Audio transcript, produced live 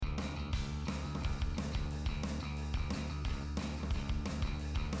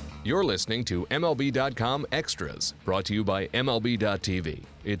You're listening to MLB.com Extras, brought to you by MLB.tv.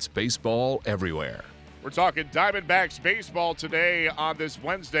 It's baseball everywhere. We're talking Diamondbacks baseball today on this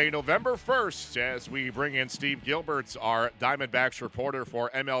Wednesday, November 1st, as we bring in Steve Gilbert, our Diamondbacks reporter for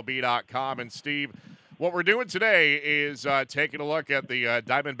MLB.com. And Steve, what we're doing today is taking a look at the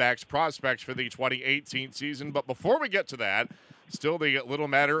Diamondbacks prospects for the 2018 season. But before we get to that, still the little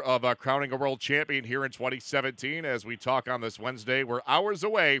matter of crowning a world champion here in 2017 as we talk on this Wednesday. We're hours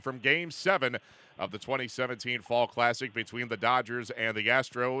away from Game 7 of the 2017 Fall Classic between the Dodgers and the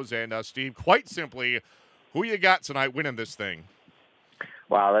Astros. And, Steve, quite simply, who you got tonight winning this thing?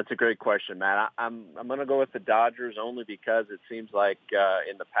 Wow, that's a great question, Matt. I'm going to go with the Dodgers only because it seems like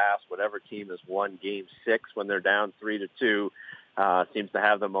in the past, whatever team has won Game 6 when they're down 3-2 seems to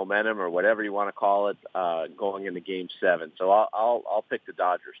have the momentum, or whatever you want to call it, going into Game 7. So I'll pick the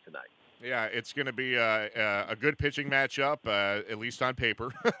Dodgers tonight. Yeah, it's going to be a good pitching matchup, at least on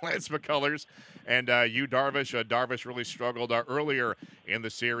paper. Lance McCullers and Yu Darvish. Darvish really struggled earlier in the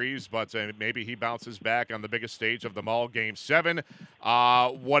series, but maybe he bounces back on the biggest stage of them all, Game 7.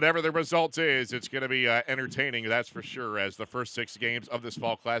 Whatever the result is, it's going to be entertaining, that's for sure, as the first 6 games of this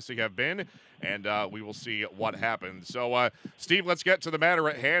Fall Classic have been, and we will see what happens. So, Steve, let's get to the matter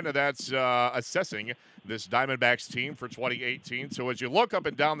at hand, and that's assessing this Diamondbacks team for 2018. So as you look up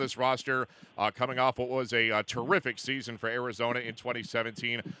and down this roster, coming off what was a terrific season for Arizona in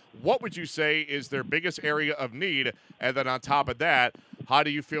 2017, what would you say is their biggest area of need? And then on top of that, how do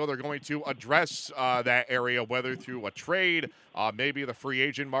you feel they're going to address that area, whether through a trade, maybe the free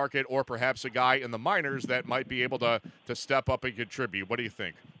agent market, or perhaps a guy in the minors that might be able to step up and contribute? What do you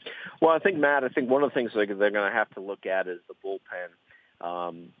think? Well, I think one of the things they're going to have to look at is the bullpen.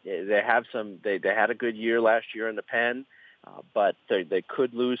 They had a good year last year in the pen, but they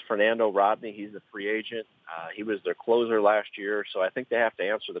could lose Fernando Rodney. He's a free agent. He was their closer last year, so I think they have to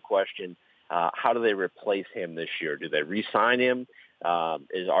answer the question, how do they replace him this year? Do they re-sign him?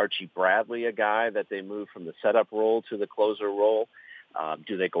 Is Archie Bradley a guy that they move from the setup role to the closer role?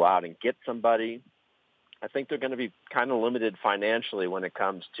 Do they go out and get somebody? I think they're going to be kind of limited financially when it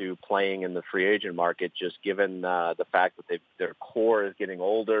comes to playing in the free agent market, just given the fact that their core is getting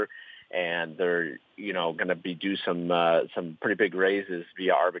older, and they're going to be do some pretty big raises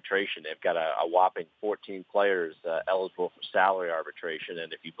via arbitration. They've got a whopping 14 players eligible for salary arbitration,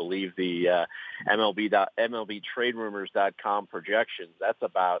 and if you believe the MLBTradeRumors.com projections, that's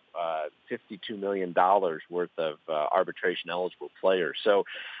about $52 million worth of arbitration eligible players. So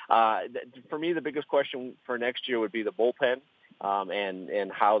for me, the biggest question for next year would be the bullpen. And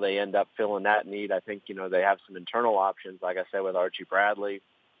how they end up filling that need. I think, they have some internal options, like I said, with Archie Bradley.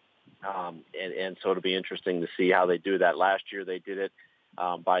 And so it'll be interesting to see how they do that. Last year they did it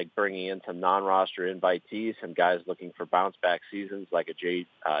by bringing in some non-roster invitees, some guys looking for bounce-back seasons like a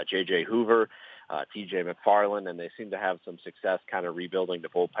J.J. Hoover, T.J. McFarland, and they seem to have some success kind of rebuilding the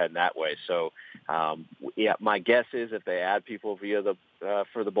bullpen that way. So, my guess is if they add people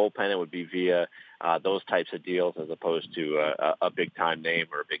for the bullpen, it would be via those types of deals as opposed to a big-time name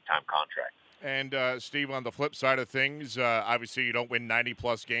or a big-time contract. And, Steve, on the flip side of things, obviously you don't win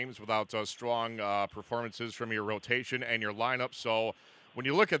 90-plus games without strong performances from your rotation and your lineup. So when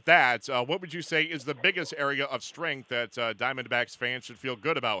you look at that, what would you say is the biggest area of strength that Diamondbacks fans should feel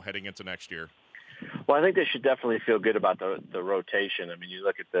good about heading into next year? Well, I think they should definitely feel good about the rotation. I mean, you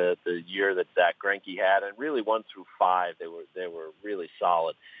look at the year that Zach Greinke had, and really 1 through 5, they were really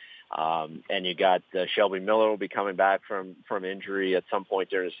solid. And you got Shelby Miller will be coming back from injury at some point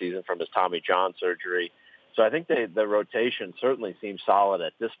during the season from his Tommy John surgery. So I think the rotation certainly seems solid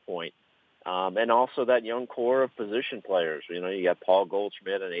at this point. And also that young core of position players. You got Paul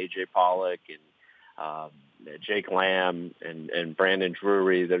Goldschmidt and A.J. Pollock and Jake Lamb and Brandon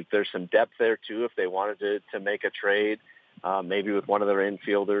Drury. There's some depth there, too, if they wanted to make a trade. Maybe with one of their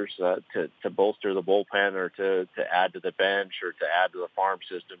infielders to bolster the bullpen or to add to the bench or to add to the farm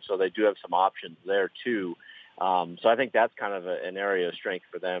system. So they do have some options there, too. So I think that's kind of an area of strength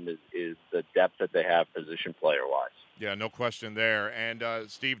for them is the depth that they have position player-wise. Yeah, no question there. And,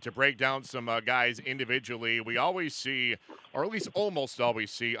 Steve, to break down some guys individually, we always see, or at least almost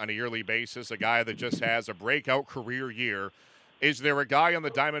always see on a yearly basis, a guy that just has a breakout career year. Is there a guy on the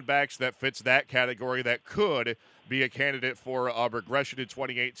Diamondbacks that fits that category that could be a candidate for a regression in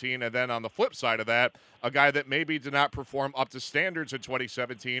 2018? And then on the flip side of that, a guy that maybe did not perform up to standards in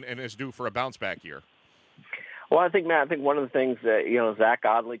 2017 and is due for a bounce-back year? Well, I think one of the things that, Zach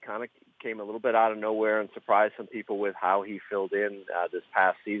Godley kind of came a little bit out of nowhere and surprised some people with how he filled in this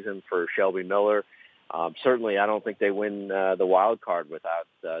past season for Shelby Miller. Certainly, I don't think they win the wild card without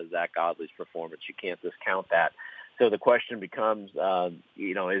Zach Godley's performance. You can't discount that. So the question becomes, was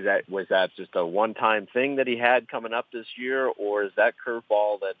that just a one-time thing that he had coming up this year, or is that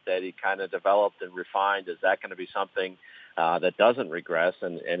curveball that he kind of developed and refined, is that going to be something that doesn't regress?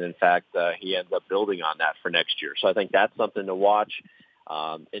 And in fact, he ends up building on that for next year. So I think that's something to watch.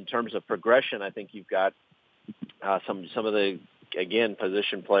 In terms of progression, I think you've got some of the, again,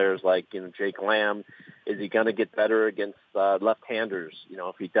 position players like, Jake Lamb. Is he going to get better against left-handers?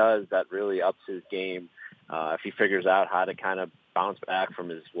 If he does, that really ups his game. If he figures out how to kind of bounce back from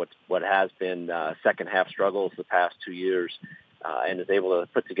what has been second half struggles the past 2 years, and is able to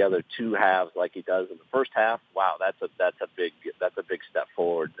put together two halves like he does in the first half, wow, that's a big step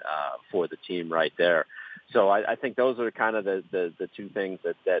forward for the team right there. So I think those are kind of the two things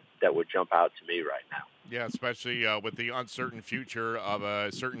that would jump out to me right now. Yeah, especially with the uncertain future of a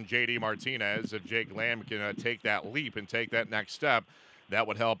certain J.D. Martinez. If Jake Lamb can take that leap and take that next step, that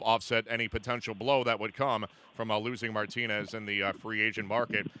would help offset any potential blow that would come from losing Martinez in the free agent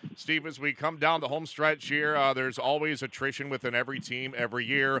market. Steve, as we come down the home stretch here, there's always attrition within every team every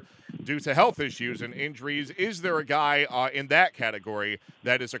year due to health issues and injuries. Is there a guy in that category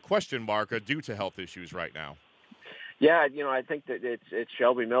that is a question mark due to health issues right now? Yeah, I think that it's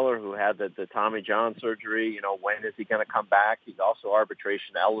Shelby Miller who had the Tommy John surgery. When is he going to come back? He's also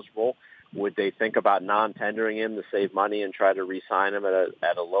arbitration eligible. Would they think about non-tendering him to save money and try to re-sign him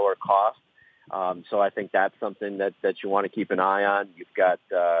at a lower cost? So I think that's something that you want to keep an eye on. You've got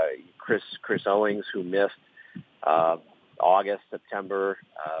Chris Owings, who missed August, September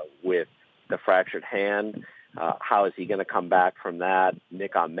with the fractured hand. How is he going to come back from that?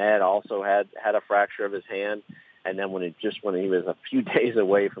 Nick Ahmed also had a fracture of his hand. And then when he was a few days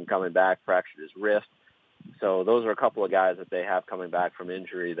away from coming back, fractured his wrist. So those are a couple of guys that they have coming back from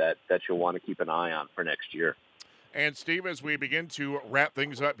injury that you'll want to keep an eye on for next year. And, Steve, as we begin to wrap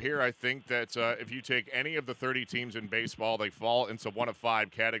things up here, I think that if you take any of the 30 teams in baseball, they fall into one of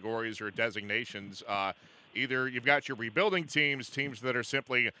five categories or designations. Either you've got your rebuilding teams that are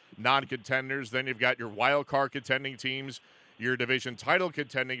simply non-contenders, then you've got your wild card contending teams, your division title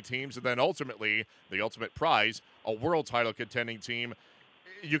contending teams, and then ultimately, the ultimate prize, a world title contending team.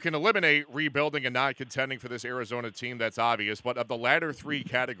 You can eliminate rebuilding and non-contending for this Arizona team, that's obvious, but of the latter three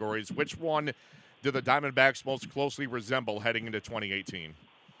categories, which one do the Diamondbacks most closely resemble heading into 2018?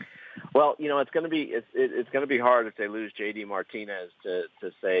 Well, it's going to be hard if they lose J.D. Martinez to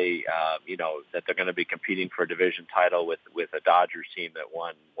say that they're going to be competing for a division title with a Dodgers team that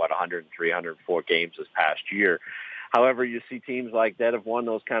won 103, 104 games this past year. However, you see teams like that have won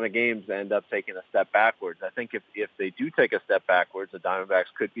those kind of games end up taking a step backwards. I think if they do take a step backwards, the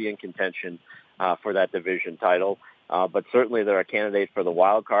Diamondbacks could be in contention for that division title. But certainly they're a candidate for the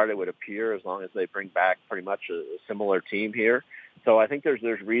wild card, it would appear, as long as they bring back pretty much a similar team here. So I think there's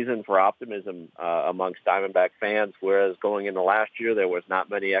reason for optimism amongst Diamondback fans, whereas going into last year there was not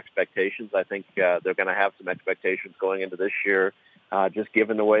many expectations. I think they're going to have some expectations going into this year, just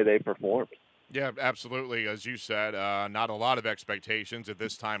given the way they performed. Yeah, absolutely. As you said, not a lot of expectations at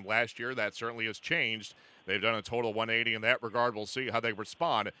this time last year. That certainly has changed. They've done a total 180 in that regard. We'll see how they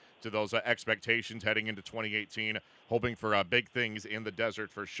respond to those expectations heading into 2018, hoping for big things in the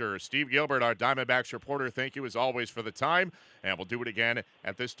desert for sure. Steve Gilbert, our Diamondbacks reporter, thank you as always for the time, and we'll do it again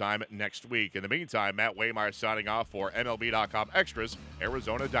at this time next week. In the meantime, Matt Waymire signing off for MLB.com Extras,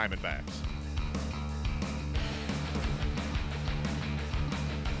 Arizona Diamondbacks.